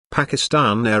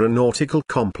Pakistan Aeronautical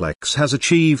Complex has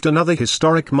achieved another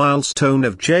historic milestone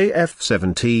of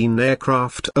JF-17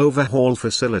 aircraft overhaul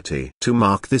facility. To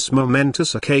mark this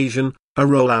momentous occasion, a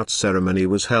rollout ceremony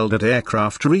was held at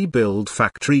Aircraft Rebuild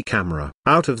Factory Kamra.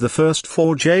 Out of the first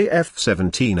 4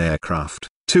 JF-17 aircraft,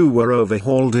 2 were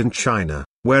overhauled in China,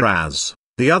 whereas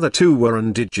the other 2 were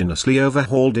indigenously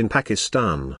overhauled in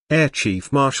Pakistan. Air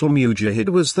Chief Marshal Mujahid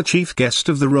was the chief guest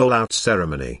of the rollout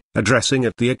ceremony. Addressing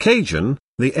at the occasion,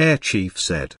 the Air Chief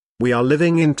said, "We are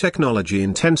living in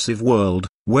technology-intensive world,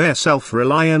 where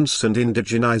self-reliance and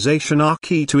indigenization are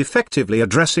key to effectively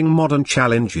addressing modern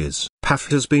challenges.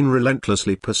 PAF has been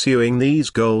relentlessly pursuing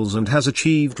these goals and has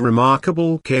achieved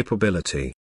remarkable capability.